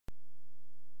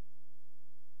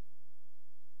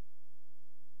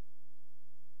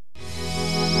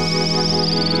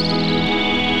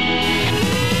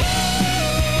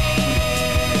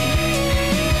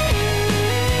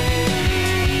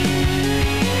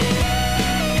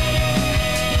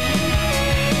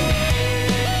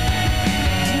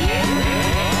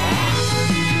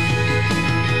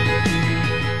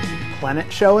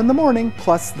planet show in the morning,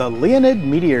 plus the Leonid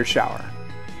meteor shower.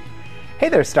 Hey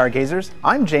there, stargazers.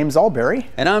 I'm James Alberry.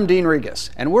 And I'm Dean Regas,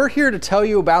 and we're here to tell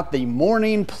you about the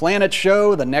morning planet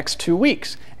show the next 2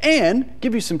 weeks, and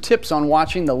give you some tips on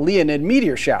watching the Leonid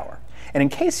meteor shower. And in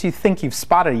case you think you've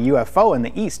spotted a UFO in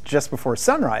the east just before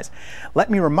sunrise,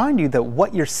 let me remind you that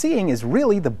what you're seeing is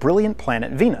really the brilliant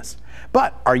planet Venus.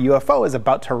 But our UFO is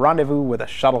about to rendezvous with a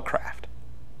shuttlecraft.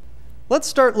 Let's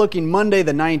start looking Monday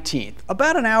the 19th,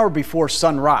 about an hour before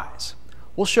sunrise.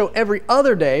 We'll show every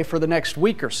other day for the next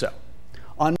week or so.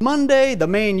 On Monday, the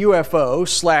main UFO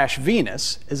 /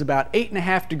 Venus is about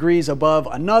 8.5 degrees above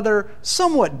another,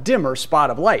 somewhat dimmer spot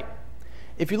of light.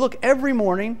 If you look every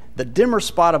morning, the dimmer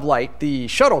spot of light, the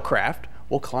shuttlecraft,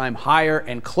 will climb higher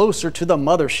and closer to the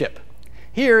mothership.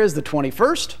 Here is the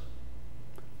 21st,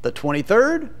 the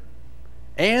 23rd,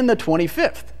 and the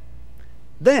 25th.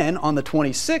 Then on the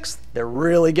 26th, they're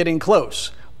really getting close,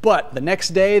 but the next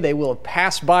day they will have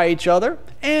passed by each other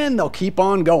and they'll keep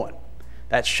on going.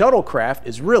 That shuttlecraft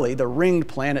is really the ringed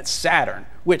planet Saturn,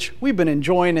 which we've been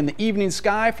enjoying in the evening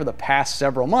sky for the past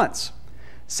several months.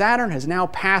 Saturn has now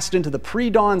passed into the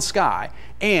pre-dawn sky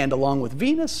and, along with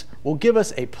Venus, will give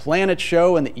us a planet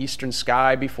show in the eastern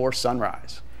sky before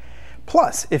sunrise.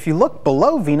 Plus, if you look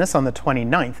below Venus on the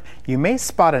 29th, you may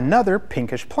spot another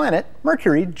pinkish planet,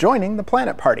 Mercury, joining the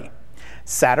planet party.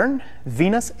 Saturn,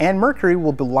 Venus, and Mercury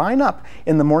will line up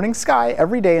in the morning sky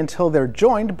every day until they're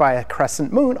joined by a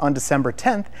crescent moon on December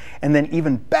 10th, and then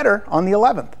even better on the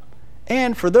 11th.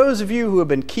 And for those of you who have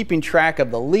been keeping track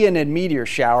of the Leonid meteor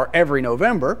shower every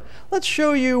November, let's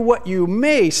show you what you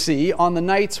may see on the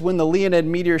nights when the Leonid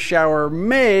meteor shower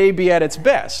may be at its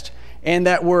best. And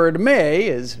that word may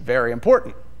is very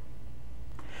important.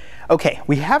 Okay,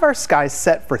 we have our skies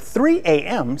set for 3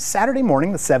 a.m. Saturday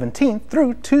morning the 17th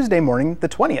through Tuesday morning the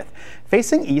 20th,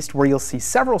 facing east, where you'll see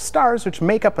several stars which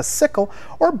make up a sickle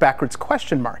or backwards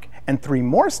question mark, and 3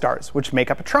 more stars which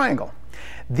make up a triangle.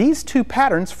 These 2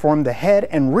 patterns form the head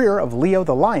and rear of Leo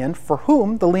the lion, for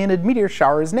whom the Leonid meteor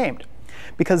shower is named,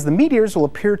 because the meteors will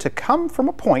appear to come from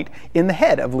a point in the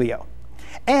head of Leo.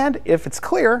 And if it's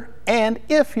clear, and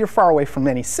if you're far away from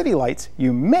any city lights,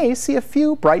 you may see a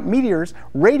few bright meteors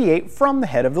radiate from the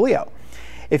head of the Leo,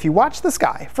 if you watch the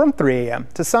sky from 3 a.m.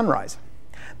 to sunrise.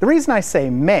 The reason I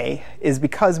say may is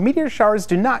because meteor showers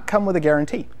do not come with a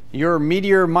guarantee. Your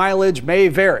meteor mileage may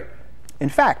vary. In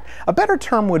fact, a better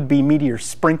term would be meteor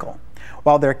sprinkle.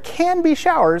 While there can be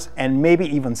showers and maybe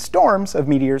even storms of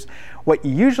meteors, what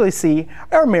you usually see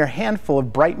are a mere handful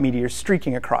of bright meteors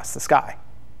streaking across the sky.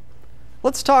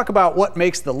 Let's talk about what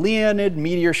makes the Leonid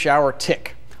meteor shower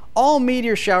tick. All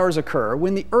meteor showers occur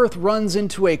when the Earth runs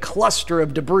into a cluster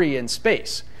of debris in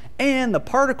space, and the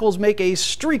particles make a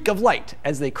streak of light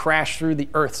as they crash through the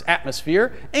Earth's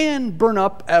atmosphere and burn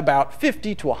up about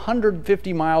 50 to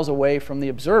 150 miles away from the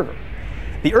observer.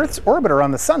 The Earth's orbit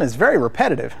around the Sun is very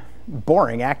repetitive.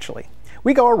 Boring, actually.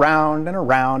 We go around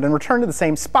and return to the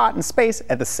same spot in space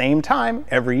at the same time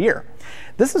every year.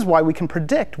 This is why we can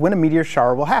predict when a meteor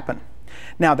shower will happen.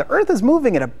 Now, the Earth is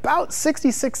moving at about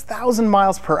 66,000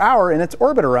 miles per hour in its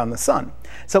orbit around the Sun.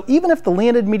 So even if the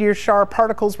Leonid meteor shower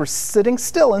particles were sitting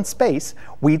still in space,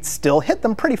 we'd still hit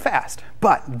them pretty fast.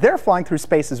 But they're flying through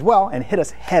space as well and hit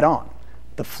us head on.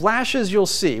 The flashes you'll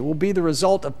see will be the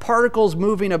result of particles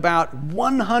moving about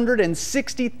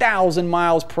 160,000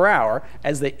 miles per hour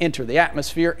as they enter the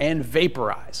atmosphere and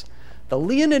vaporize. The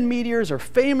Leonid meteors are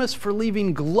famous for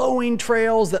leaving glowing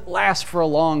trails that last for a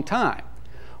long time.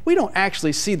 We don't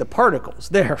actually see the particles.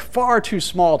 They're far too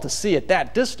small to see at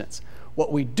that distance.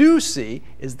 What we do see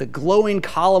is the glowing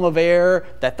column of air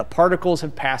that the particles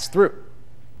have passed through.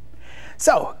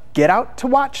 So, get out to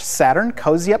watch Saturn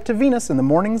cozy up to Venus in the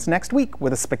mornings next week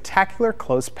with a spectacular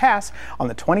close pass on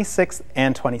the 26th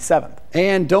and 27th.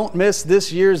 And don't miss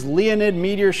this year's Leonid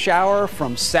meteor shower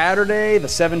from Saturday the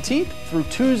 17th through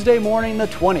Tuesday morning the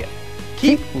 20th.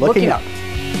 Keep looking up.